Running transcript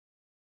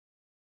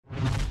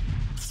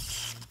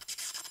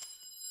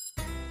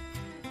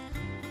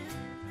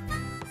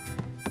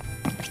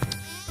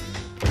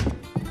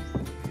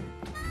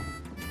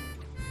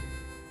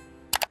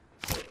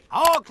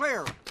All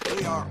clear.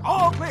 We are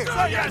all clear.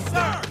 Sir, yes,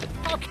 sir.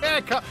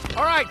 Okay,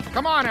 all right,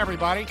 come on,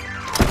 everybody.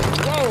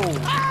 Whoa!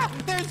 Ah,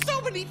 there's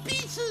so many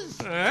pieces.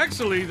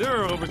 Actually, there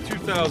are over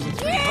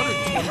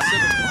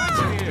 2,327 parts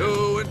here.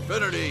 To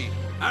infinity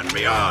and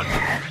beyond.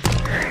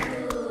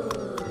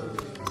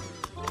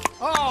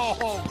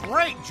 Oh,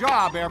 great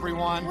job,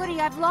 everyone. Woody,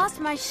 I've lost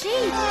my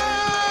sheet.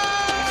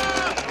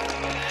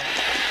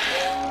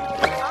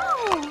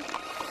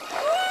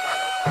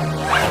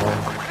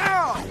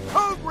 Now,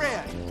 code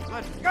red.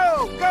 Let's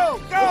go, go,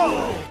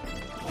 go.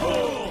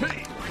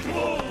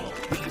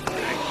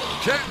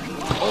 Check.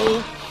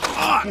 Hold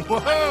on.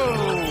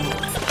 Whoa!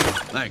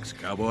 Thanks,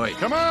 cowboy.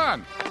 Come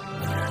on!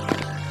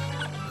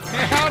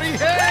 Howdy,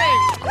 hey!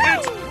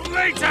 It's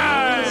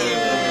playtime!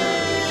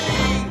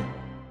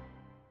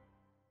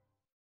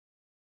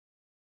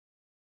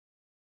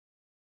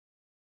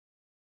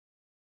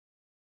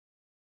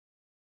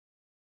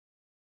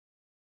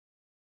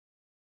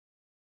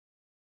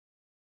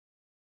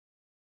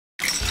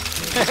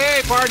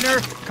 Hey, partner!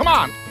 Come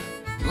on!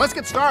 Let's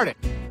get started.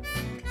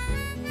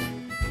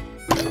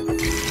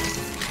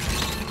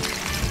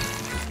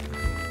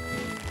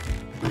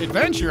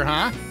 Adventure,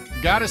 huh?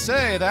 Gotta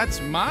say, that's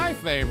my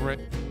favorite.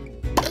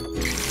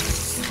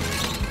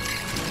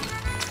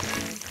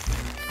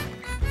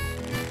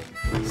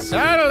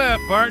 Saddle up,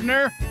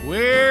 partner.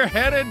 We're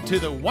headed to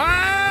the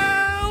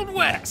Wild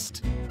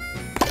West.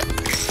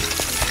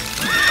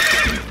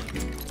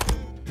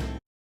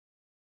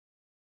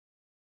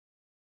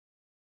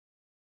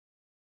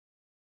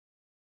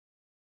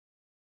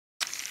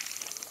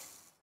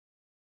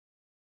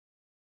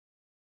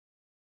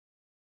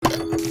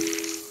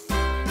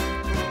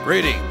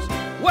 Greetings.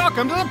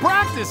 Welcome to the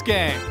practice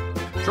game.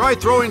 Try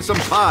throwing some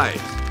pies.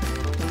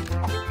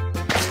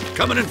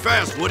 Coming in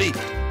fast, Woody.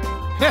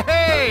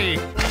 Hey!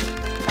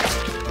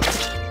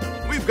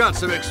 We've got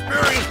some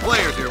experienced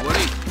players here,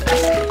 Woody.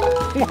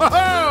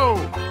 Whoa!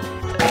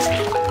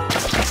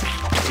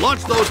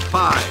 Launch those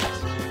pies.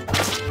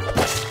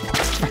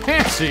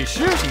 Fancy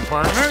shooting,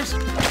 partners.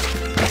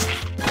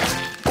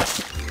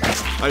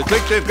 I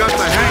think they've got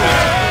the hang of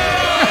it.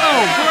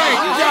 Oh,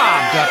 great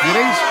job,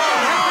 deputies.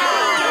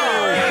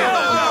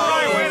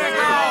 Way to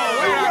go!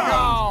 Way to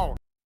go!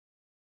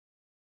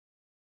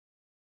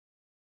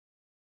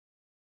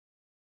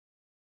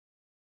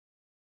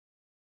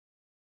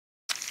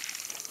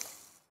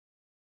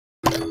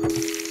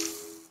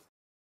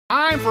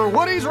 Time for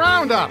Woody's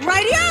Roundup.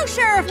 Radio,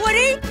 Sheriff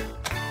Woody.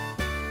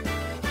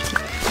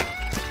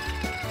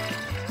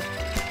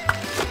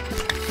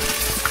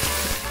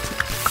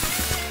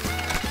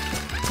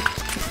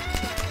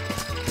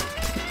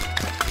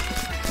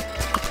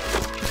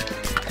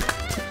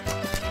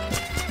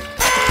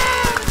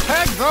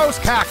 Peg those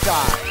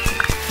cacti.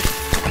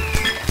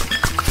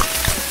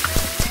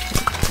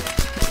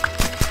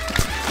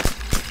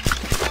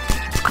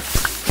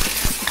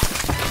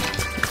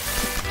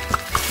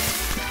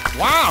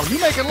 Wow, you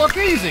make it look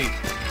easy.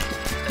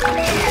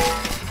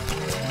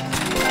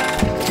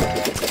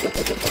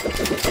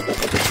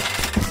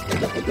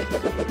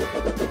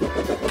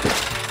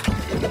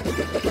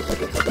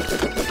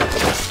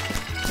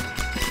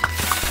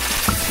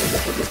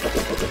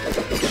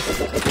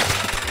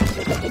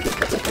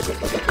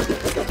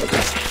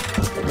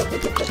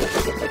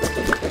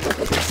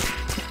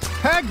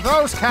 Peg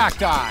those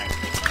cacti.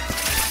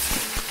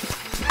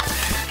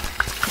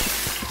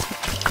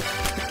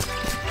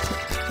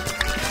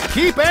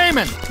 Keep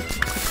aiming.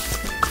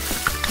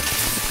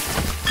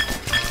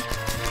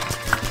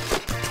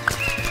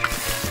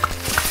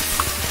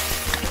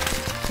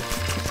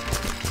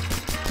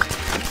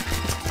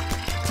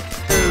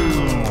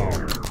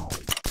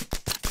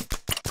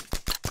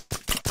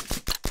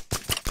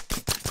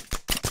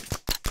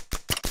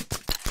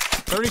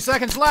 Thirty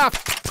seconds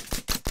left.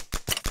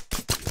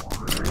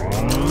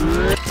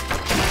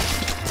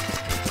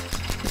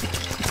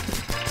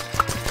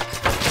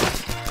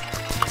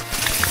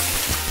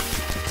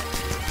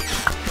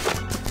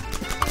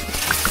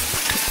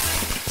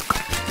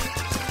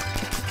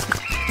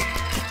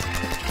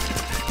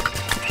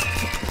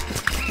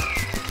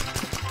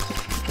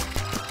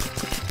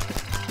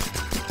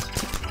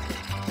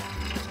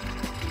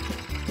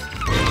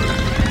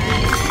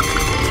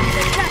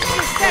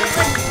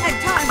 And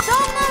time's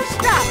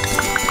almost up.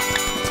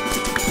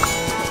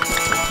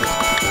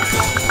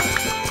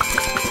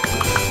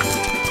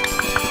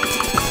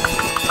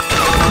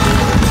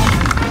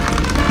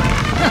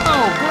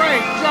 Oh,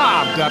 great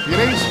job,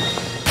 deputies.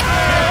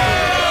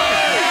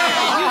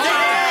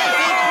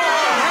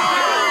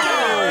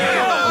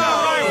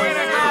 Way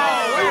to go!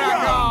 Way to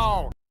go!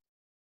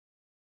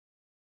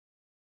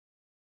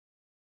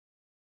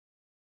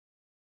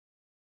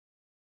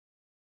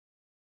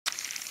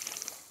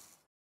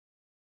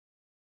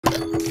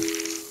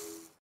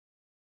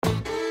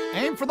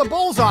 Aim for the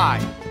bullseye.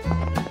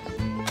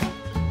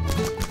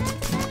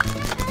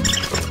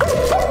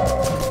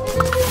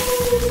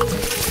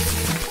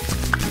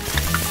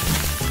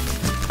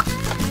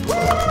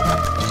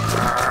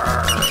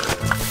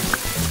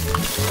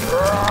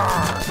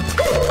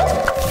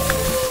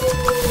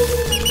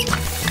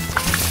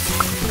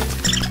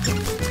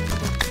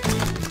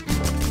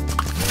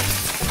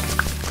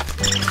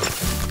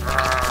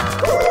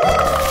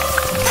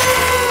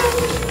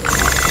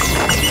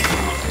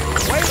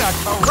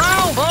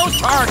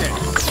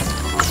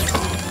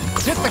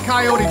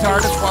 coyote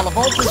targets while the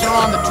vultures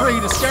are on the tree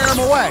to scare them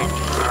away.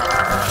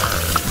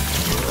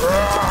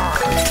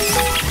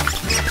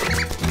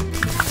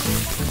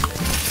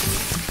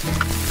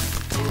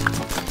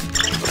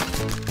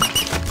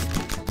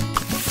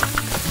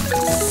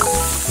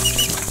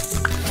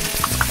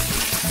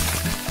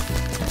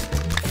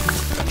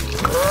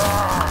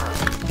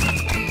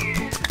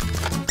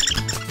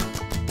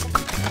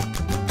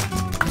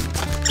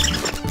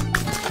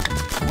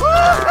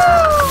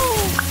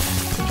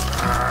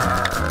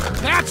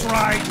 That's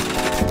right.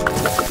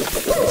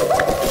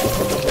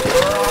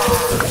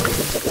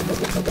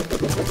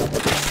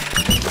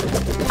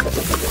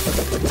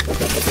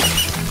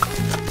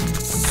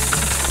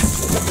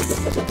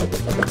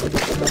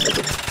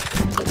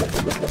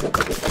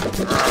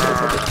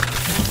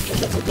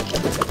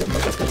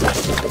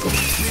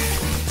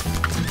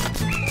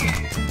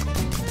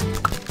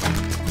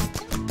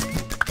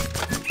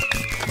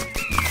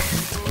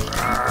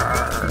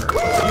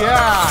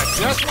 'Yeah,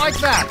 just like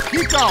that.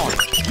 Keep going.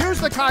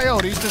 Use the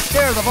coyotes to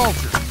scare the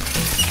vultures.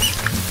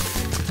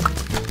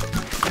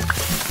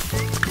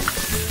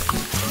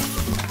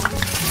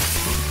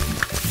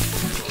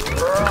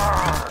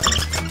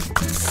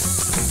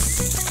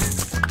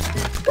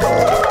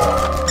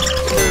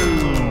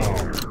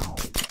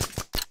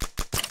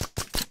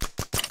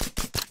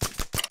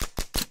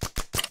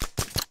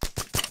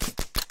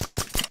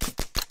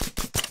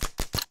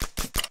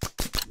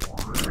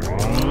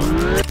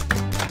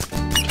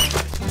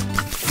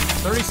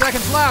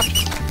 Seconds left.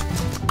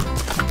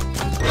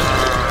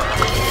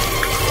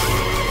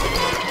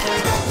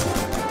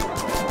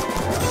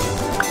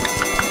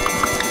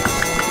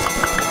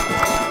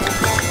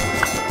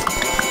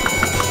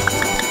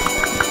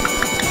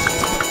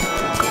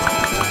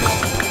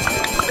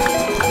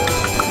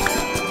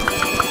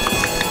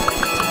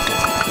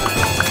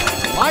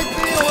 Might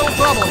be a little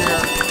trouble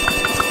here.